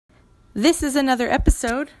This is another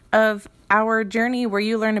episode of Our Journey where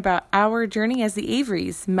you learn about our journey as the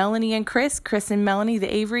Averys. Melanie and Chris and Melanie,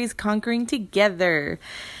 the Averys, conquering together.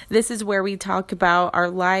 This is where we talk about our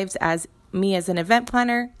lives as me as an event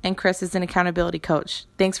planner and Chris as an accountability coach.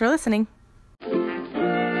 Thanks for listening.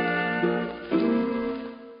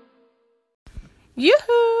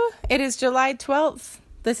 Yoo-hoo! It is July 12th.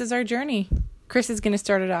 This is our journey. Chris is going to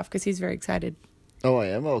start it off because he's very excited. Oh, I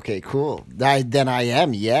am? Okay, cool. Then I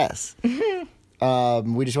am, yes. We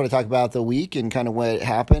just want to talk about the week and kind of what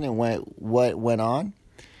happened and what went on.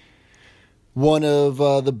 One of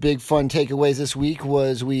the big fun takeaways this week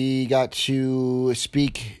was we got to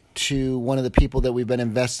speak to one of the people that we've been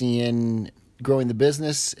investing in growing the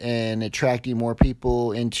business and attracting more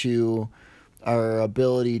people into our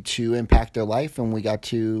ability to impact their life. And we got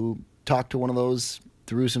to talk to one of those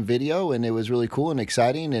through some video, and it was really cool and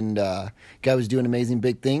exciting, and guy was doing amazing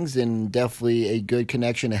big things, and definitely a good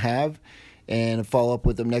connection to have, and follow up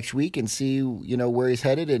with him next week and see where he's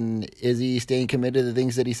headed, and is he staying committed to the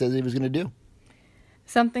things that he says he was going to do.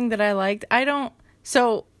 Something that I liked,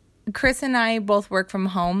 so Chris and I both work from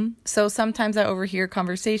home, so sometimes I overhear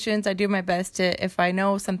conversations. I do my best to, if I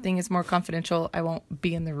know something is more confidential, I won't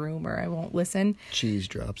be in the room or I won't listen. Cheese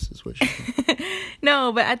drops is what she said.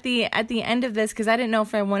 No, but at the end of this, because I didn't know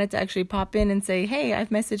if I wanted to actually pop in and say, hey, I've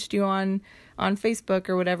messaged you on Facebook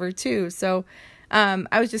or whatever too. So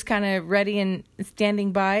I was just kind of ready and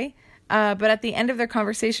standing by. But at the end of their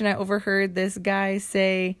conversation, I overheard this guy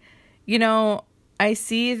say, I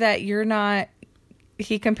see that you're not.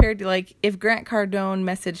 He compared to, like, if Grant Cardone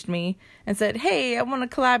messaged me and said, hey, I want to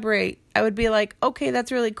collaborate, I would be like, okay,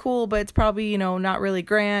 that's really cool, but it's probably, not really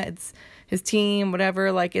Grant, it's his team,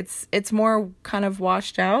 whatever. Like, it's more kind of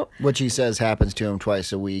washed out. Which he says happens to him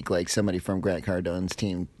twice a week, like somebody from Grant Cardone's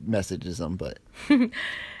team messages him, but...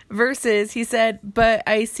 Versus, he said, but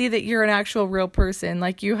I see that you're an actual real person.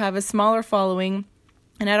 Like, you have a smaller following,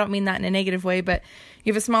 and I don't mean that in a negative way, but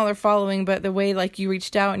you have a smaller following, but the way, like, you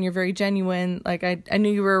reached out and you're very genuine, like, I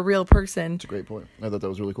knew you were a real person. That's a great point. I thought that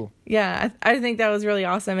was really cool. Yeah, I think that was really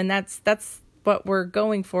awesome, and that's what we're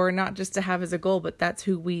going for, not just to have as a goal, but that's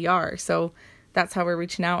who we are. So that's how we're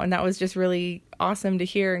reaching out, and that was just really awesome to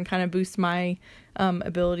hear and kind of boost my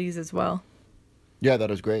abilities as well. Yeah, that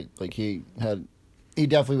was great. Like, he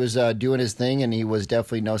definitely was doing his thing, and he was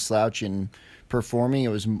definitely no slouch in performing. It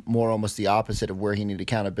was more almost the opposite of where he needed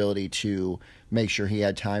accountability to make sure he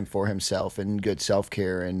had time for himself and good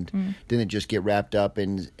self-care and didn't just get wrapped up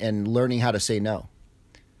in learning how to say no.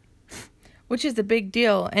 Which is a big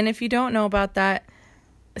deal. And if you don't know about that,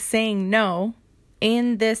 saying no,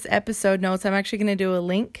 in this episode notes, I'm actually going to do a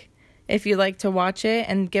link. If you'd like to watch it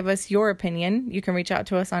and give us your opinion, you can reach out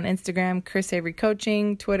to us on Instagram, Chris Avery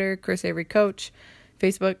Coaching, Twitter, Chris Avery Coach,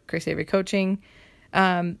 Facebook, Chris Avery Coaching.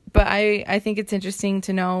 But I think it's interesting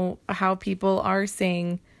to know how people are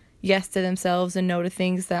saying yes to themselves and no to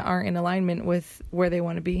things that aren't in alignment with where they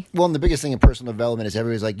want to be. Well, and the biggest thing in personal development is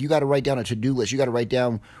everybody's like, you got to write down a to-do list. You got to write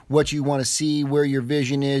down what you want to see, where your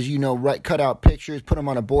vision is, cut out pictures, put them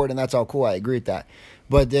on a board, and that's all cool. I agree with that.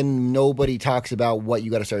 But then nobody talks about what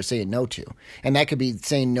you got to start saying no to. And that could be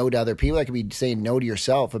saying no to other people. That could be saying no to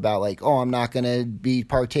yourself about, like, oh, I'm not going to be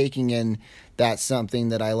partaking in that's something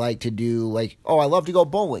that I like to do. Like, oh, I love to go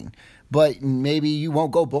bowling. But maybe you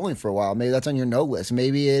won't go bowling for a while. Maybe that's on your no list.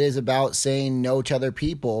 Maybe it is about saying no to other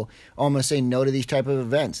people. Oh, I'm going to say no to these type of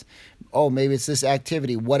events. Oh, maybe it's this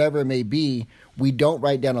activity. Whatever it may be, we don't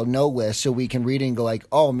write down a no list so we can read it and go like,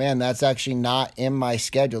 oh, man, that's actually not in my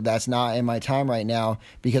schedule. That's not in my time right now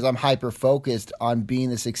because I'm hyper-focused on being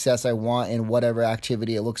the success I want in whatever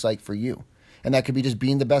activity it looks like for you. And that could be just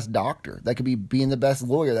being the best doctor. That could be being the best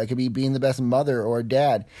lawyer. That could be being the best mother or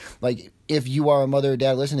dad. Like, if you are a mother or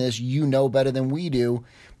dad listening to this, you know better than we do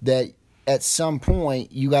that at some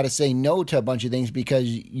point you got to say no to a bunch of things because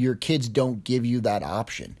your kids don't give you that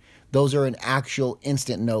option. Those are an actual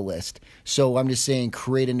instant no list. So I'm just saying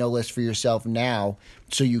create a no list for yourself now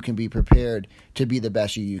so you can be prepared to be the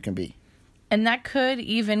best you can be. And that could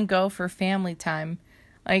even go for family time.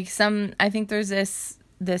 Like I think there's this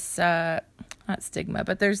not stigma,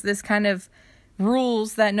 but there's this kind of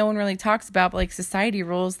rules that no one really talks about, but like society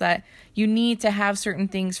rules that you need to have certain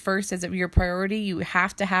things first as your priority. You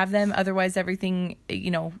have to have them. Otherwise everything,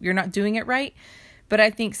 you're not doing it right. But I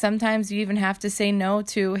think sometimes you even have to say no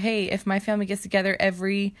to, hey, if my family gets together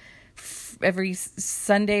every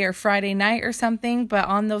Sunday or Friday night or something, but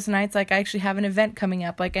on those nights, like I actually have an event coming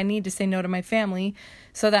up, like I need to say no to my family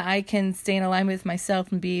so that I can stay in alignment with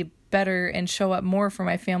myself and be better and show up more for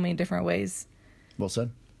my family in different ways. Well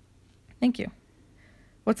said. Thank you.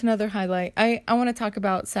 What's another highlight? I want to talk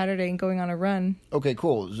about Saturday and going on a run. Okay,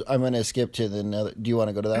 cool. I'm going to skip to the another. Do you want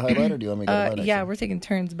to go to that highlight or do you want me to go to my next Yeah, one? we're taking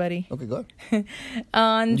turns, buddy. Okay, go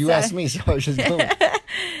ahead. You asked me, so I was just going.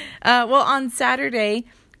 Well, on Saturday,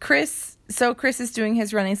 Chris is doing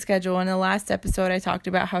his running schedule. In the last episode, I talked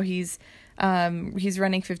about how he's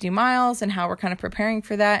running 50 miles and how we're kind of preparing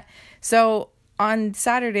for that. So on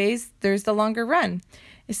Saturdays, there's the longer run.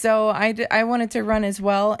 So I wanted to run as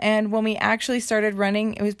well. And when we actually started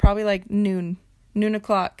running, it was probably like noon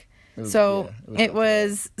o'clock. It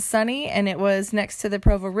was sunny and it was next to the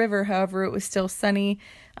Provo River. However, it was still sunny,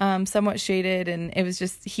 somewhat shaded, and it was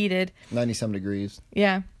just heated. 90-some degrees.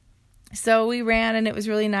 Yeah. So we ran and it was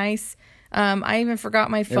really nice. I even forgot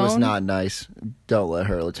my phone. It was not nice. Don't let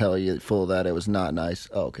her tell you full of that. It was not nice.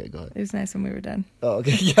 Oh, okay, go ahead. It was nice when we were done. Oh,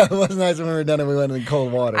 okay. Yeah, it was nice when we were done and we went in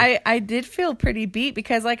cold water. I did feel pretty beat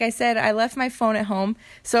because, like I said, I left my phone at home.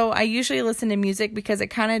 So I usually listen to music because it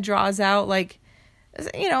kind of draws out, like,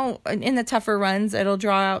 you know, in the tougher runs, it'll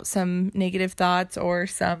draw out some negative thoughts or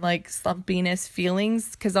some, like, slumpiness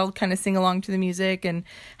feelings because I'll kind of sing along to the music and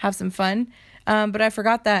have some fun. But I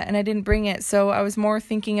forgot that and I didn't bring it. So I was more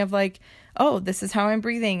thinking of, like, oh, this is how I'm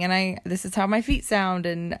breathing and this is how my feet sound,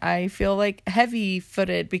 and I feel like heavy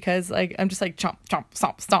footed because like I'm just like chomp, chomp,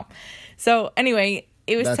 stomp, stomp. So anyway,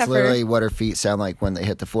 it was That's tougher. literally what her feet sound like when they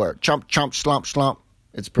hit the floor. Chomp, chomp, slomp, slomp.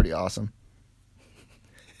 It's pretty awesome.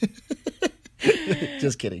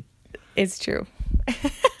 Just kidding. It's true.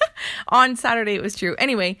 On Saturday it was true.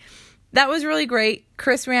 Anyway, that was really great.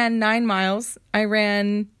 Chris ran 9 miles. I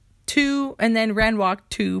ran 2 and then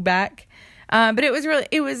walked 2 back. But it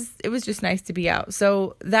was just nice to be out.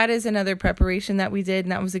 So that is another preparation that we did.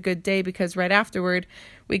 And that was a good day because right afterward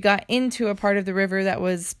we got into a part of the river that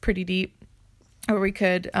was pretty deep where we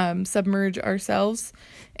could submerge ourselves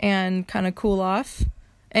and kind of cool off.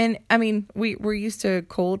 And I mean, we're used to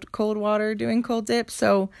cold water doing cold dips.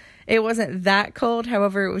 So it wasn't that cold.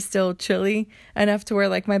 However, it was still chilly enough to where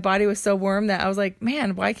like my body was so warm that I was like,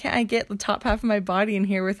 man, why can't I get the top half of my body in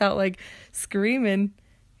here without like screaming?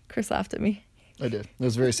 Chris laughed at me. I did. It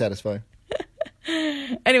was very satisfying.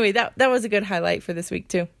 Anyway, that was a good highlight for this week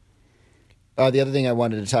too. The other thing I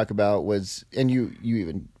wanted to talk about was, and you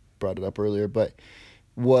even brought it up earlier, but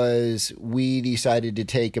was we decided to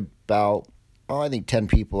take about, I think 10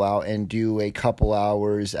 people out and do a couple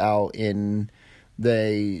hours out in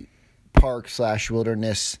the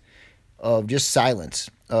park/wilderness of just silence,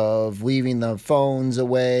 of leaving the phones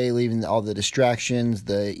away, leaving all the distractions,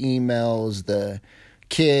 the emails, the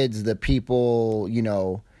kids, the people, you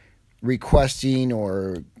know, requesting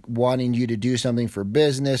or wanting you to do something for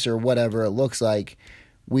business or whatever it looks like.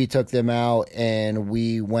 We took them out and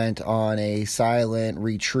we went on a silent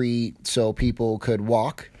retreat so people could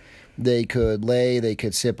walk. They could lay, they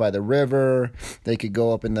could sit by the river, they could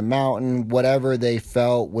go up in the mountain, whatever they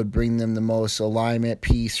felt would bring them the most alignment,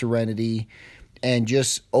 peace, serenity, and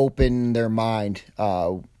just open their mind.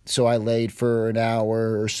 So I laid for an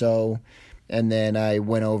hour or so, and then I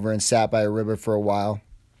went over and sat by a river for a while.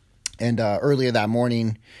 And earlier that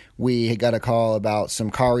morning, we had got a call about some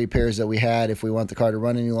car repairs that we had if we want the car to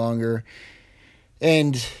run any longer.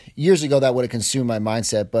 And years ago, that would have consumed my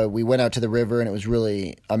mindset, but we went out to the river, and it was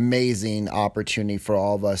really amazing opportunity for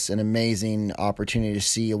all of us, an amazing opportunity to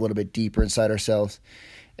see a little bit deeper inside ourselves.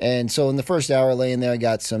 And so in the first hour laying there, I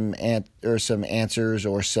got some answers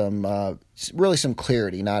or some really some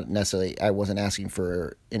clarity. Not necessarily, I wasn't asking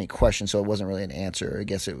for any questions, so it wasn't really an answer. I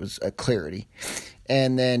guess it was a clarity.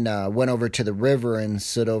 And then went over to the river and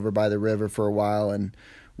stood over by the river for a while and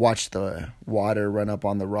watched the water run up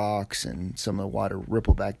on the rocks and some of the water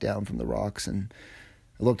ripple back down from the rocks. And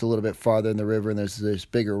I looked a little bit farther in the river, and there's this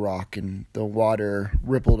bigger rock, and the water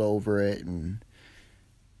rippled over it. And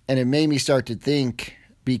it made me start to think,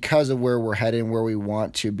 because of where we're headed and where we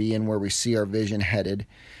want to be and where we see our vision headed,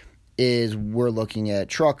 is we're looking at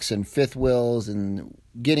trucks and fifth wheels and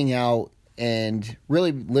getting out and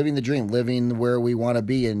really living the dream, living where we want to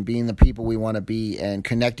be and being the people we want to be and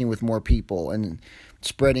connecting with more people and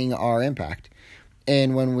spreading our impact.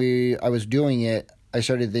 And when I was doing it, I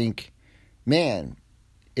started to think, man,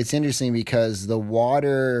 it's interesting because the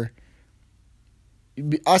water,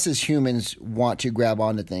 us as humans want to grab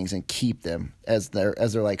onto things and keep them as they're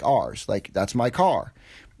like ours. Like, that's my car.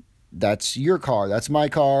 That's your car. That's my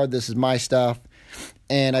car. This is my stuff.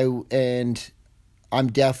 And I'm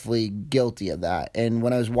definitely guilty of that. And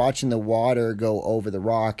when I was watching the water go over the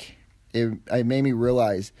rock, it made me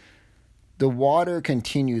realize the water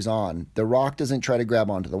continues on. The rock doesn't try to grab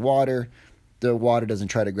onto the water. The water doesn't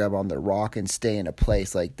try to grab on the rock and stay in a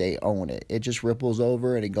place like they own it. It just ripples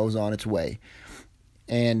over and it goes on its way.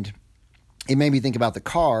 And it made me think about the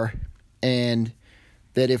car, and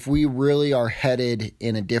that if we really are headed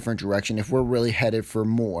in a different direction, if we're really headed for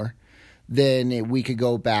more, then we could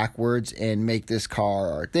go backwards and make this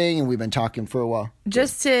car our thing. And we've been talking for a while.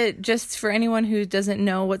 Just for anyone who doesn't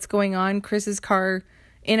know what's going on, Chris's car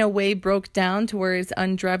in a way broke down to where it's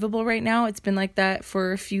undrivable right now. It's been like that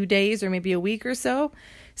for a few days or maybe a week or so.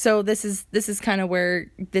 So this is kind of where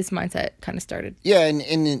this mindset kind of started. Yeah,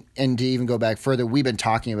 and to even go back further, we've been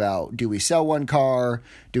talking about, do we sell one car?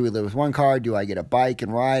 Do we live with one car? Do I get a bike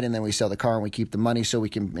and ride, and then we sell the car and we keep the money so we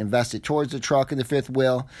can invest it towards the truck and the fifth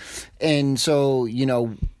wheel? And so,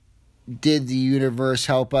 did the universe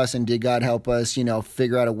help us, and did God help us,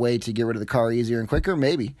 figure out a way to get rid of the car easier and quicker?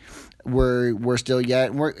 Maybe. We're still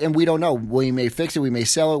and we don't know. We may fix it, we may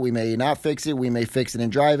sell it, we may not fix it, we may fix it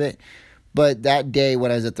and drive it. But that day when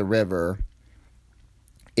I was at the river,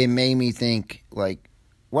 it made me think, like,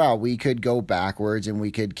 wow, we could go backwards and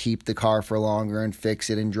we could keep the car for longer and fix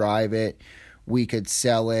it and drive it. We could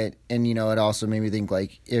sell it. And, it also made me think,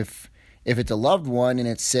 like, if it's a loved one and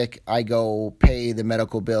it's sick, I go pay the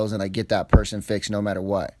medical bills and I get that person fixed no matter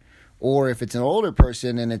what. Or if it's an older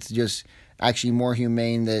person and it's just actually more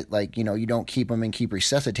humane that, like, you don't keep them and keep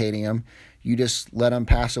resuscitating them. You just let them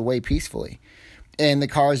pass away peacefully. And the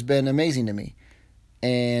car's been amazing to me.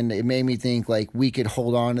 And it made me think, like, we could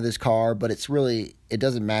hold on to this car, but it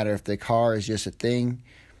doesn't matter if the car is just a thing.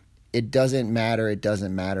 It doesn't matter. It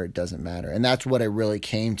doesn't matter. It doesn't matter. And that's what I really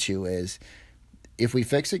came to is, if we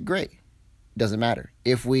fix it, great. Doesn't matter.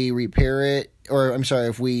 If we repair it,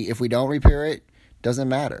 if we don't repair it, doesn't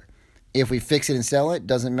matter. If we fix it and sell it,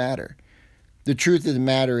 doesn't matter. The truth of the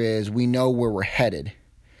matter is, we know where we're headed.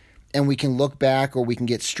 And we can look back, or we can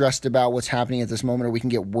get stressed about what's happening at this moment, or we can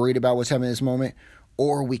get worried about what's happening at this moment,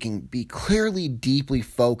 or we can be clearly, deeply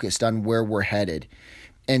focused on where we're headed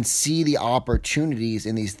and see the opportunities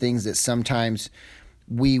in these things that sometimes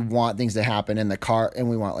we want things to happen in the car, and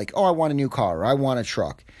we want, like, oh, I want a new car, or I want a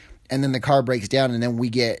truck. And then the car breaks down, and then we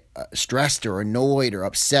get stressed or annoyed or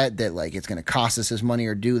upset that, like, it's going to cost us this money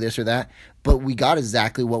or do this or that. But we got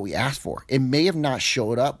exactly what we asked for. It may have not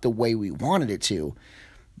showed up the way we wanted it to,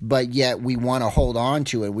 but yet we want to hold on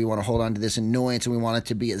to it. We want to hold on to this annoyance, and we want it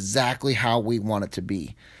to be exactly how we want it to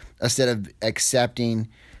be, instead of accepting,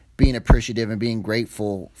 being appreciative, and being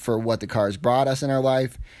grateful for what the car has brought us in our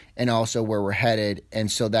life, and also where we're headed. And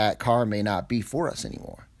so that car may not be for us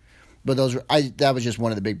anymore. But that was just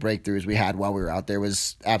one of the big breakthroughs we had while we were out there. It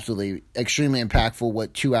was absolutely extremely impactful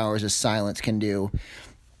what 2 hours of silence can do.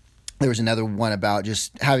 There was another one about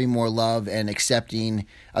just having more love and accepting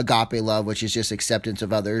agape love, which is just acceptance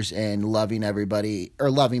of others and loving everybody, or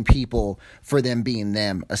loving people for them being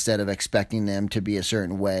them, instead of expecting them to be a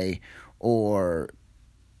certain way, or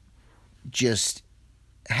just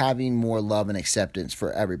having more love and acceptance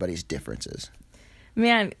for everybody's differences.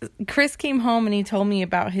 Man, Chris came home and he told me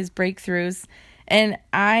about his breakthroughs, and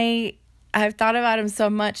I've thought about him so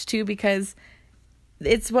much too, because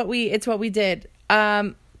it's what we did.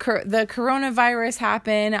 The coronavirus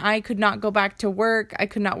happened. I could not go back to work. I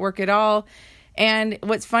could not work at all. And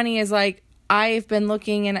what's funny is, like, I've been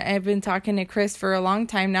looking, and I've been talking to Chris for a long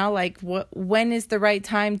time now, like, when is the right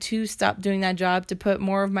time to stop doing that job, to put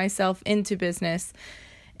more of myself into business?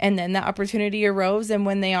 And then the opportunity arose, and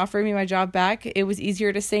when they offered me my job back, it was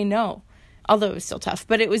easier to say no. Although it was still tough,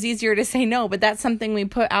 but it was easier to say no. But that's something we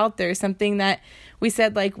put out there, something that we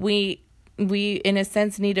said, like, we in a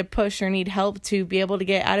sense need to push or need help to be able to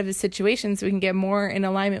get out of the situation so we can get more in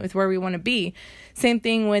alignment with where we want to be. Same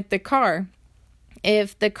thing with the car.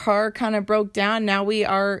 If the car kind of broke down, now we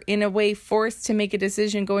are in a way forced to make a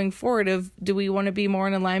decision going forward of, do we want to be more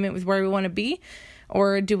in alignment with where we want to be?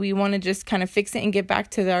 Or do we want to just kind of fix it and get back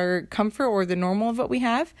to our comfort or the normal of what we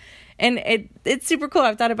have? And it's super cool.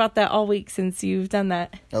 I've thought about that all week since you've done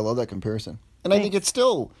that. I love that comparison. And Thanks. I think it's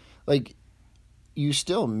still, like, you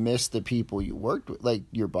still miss the people you worked with, like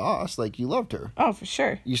your boss, like you loved her. Oh, for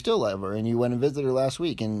sure. You still love her, and you went and visited her last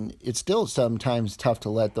week, and it's still sometimes tough to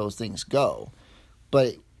let those things go.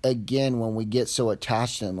 But again, when we get so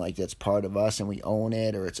attached to them, like that's part of us and we own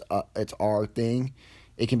it, or it's our thing,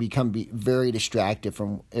 it can become very distracting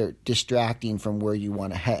from where you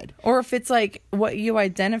want to head. Or if it's like what you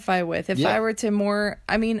identify with. If I were to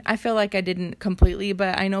I feel like I didn't completely,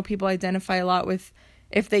 but I know people identify a lot with,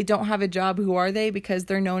 if they don't have a job, who are they? Because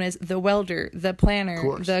they're known as the welder, the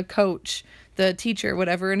planner, the coach, the teacher,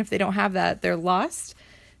 whatever. And if they don't have that, they're lost.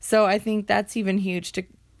 So I think that's even huge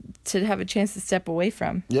to have a chance to step away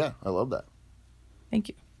from. Yeah, I love that. Thank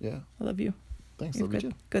you. Yeah. I love you. Thanks, you love you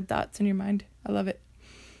too. Good thoughts in your mind. I love it.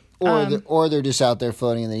 Or they're just out there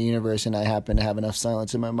floating in the universe, and I happen to have enough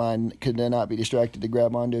silence in my mind. Could I not be distracted to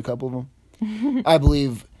grab onto a couple of them? I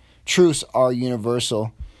believe truths are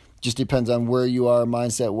universal. Just depends on where you are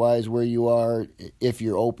mindset-wise, where you are, if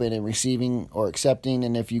you're open and receiving or accepting,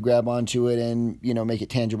 and if you grab onto it and, make it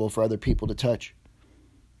tangible for other people to touch.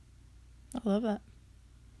 I love that.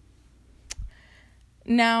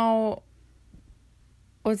 Now,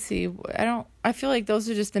 let's see. I feel like those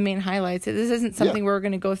are just the main highlights. This isn't something we're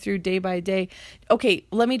going to go through day by day. Okay,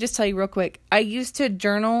 let me just tell you real quick. I used to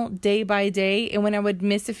journal day by day, and when I would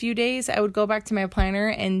miss a few days, I would go back to my planner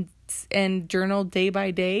and journal day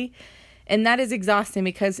by day. And that is exhausting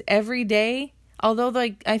because every day, although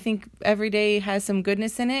I think every day has some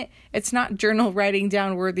goodness in it, it's not journal writing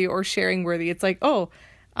down worthy or sharing worthy. It's like, oh,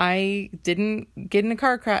 I didn't get in a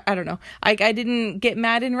car crash. I don't know. I didn't get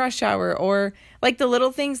mad in rush hour, or like the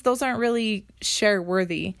little things, those aren't really share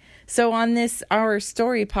worthy. So on this Our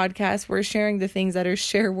Story podcast, we're sharing the things that are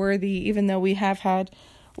share worthy, even though we have had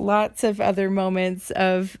lots of other moments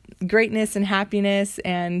of greatness and happiness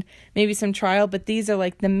and maybe some trial. But these are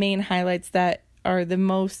like the main highlights that are the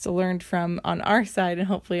most learned from on our side and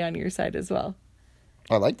hopefully on your side as well.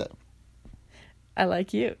 I like that. I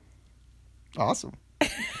like you. Awesome.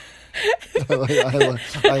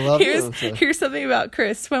 I love you. So. Here's something about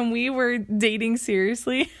Chris. When we were dating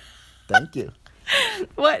seriously. Thank you.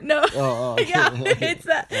 What? No. Oh. Yeah, it's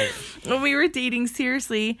that. When we were dating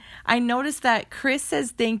seriously, I noticed that Chris says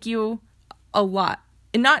thank you a lot.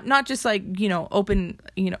 And not just like, open,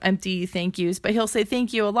 empty thank yous, but he'll say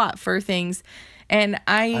thank you a lot for things. And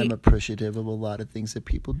I'm appreciative of a lot of things that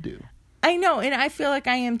people do. I know, and I feel like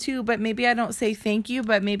I am too, but maybe I don't say thank you,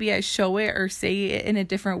 but maybe I show it or say it in a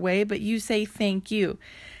different way, but you say thank you.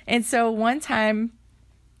 And so one time,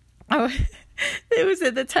 it was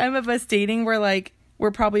at the time of us dating where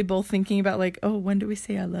we're probably both thinking about oh, when do we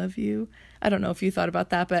say I love you? I don't know if you thought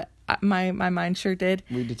about that, but my mind sure did.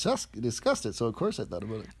 We discussed it, so of course I thought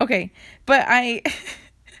about it. Okay, but I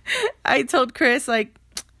told Chris, I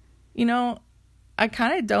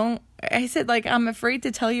kind of don't. I said, I'm afraid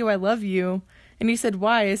to tell you I love you. And he said,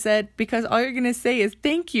 why? I said, because all you're going to say is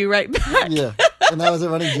thank you right back. Yeah, and that was a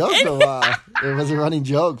running joke for a while. It was a running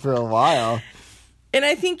joke for a while. And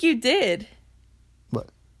I think you did. What?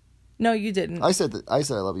 No, you didn't. I said I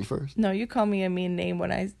love you first. No, you called me a mean name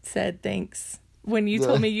when I said thanks. When you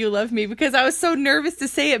told me you love me, because I was so nervous to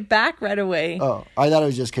say it back right away. Oh, I thought it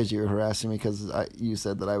was just because you were harassing me because you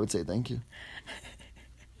said that I would say thank you.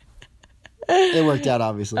 It worked out,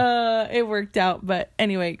 obviously. It worked out, but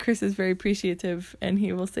anyway, Chris is very appreciative, and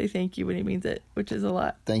he will say thank you when he means it, which is a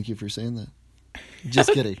lot. Thank you for saying that.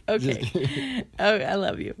 Just kidding. Okay. Just kidding. Oh, I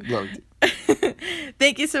love you. Love you.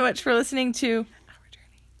 Thank you so much for listening to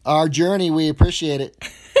Our Journey. We appreciate it.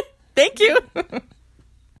 Thank you.